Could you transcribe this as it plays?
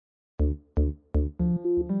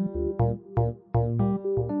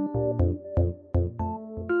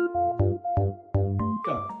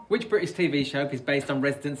Which British TV show is based on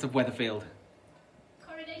residents of Weatherfield?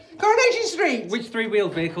 Coronation Street. Which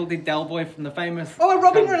three-wheeled vehicle did Del Boy from the famous... Oh, a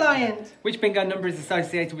Robin Reliant. Which bingo number is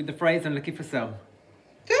associated with the phrase "unlucky for some"?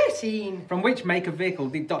 13. From which make of vehicle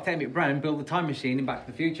did Dr. Emmett Brown build the time machine in Back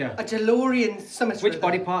to the Future? A DeLorean Summit. Which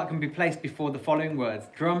body part can be placed before the following words?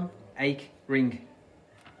 Drum, ache, ring.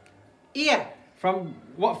 Ear. From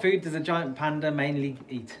what food does a giant panda mainly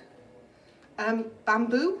eat?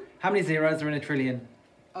 Bamboo. How many zeros are in a trillion?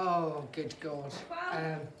 Oh, good God.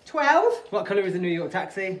 12. What colour is a New York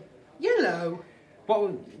taxi? Yellow.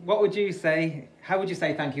 What would you say? How would you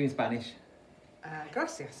say thank you in Spanish?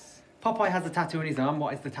 Gracias. Popeye has a tattoo on his arm.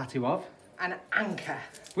 What is the tattoo of? An anchor.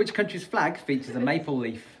 Which country's flag features a maple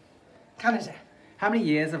leaf? Canada. How many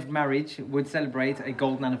years of marriage would celebrate a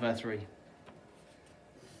golden anniversary?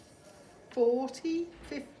 40,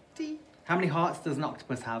 50. How many hearts does an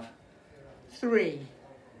octopus have? 3.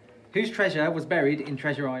 Whose treasure was buried in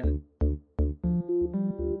Treasure Island?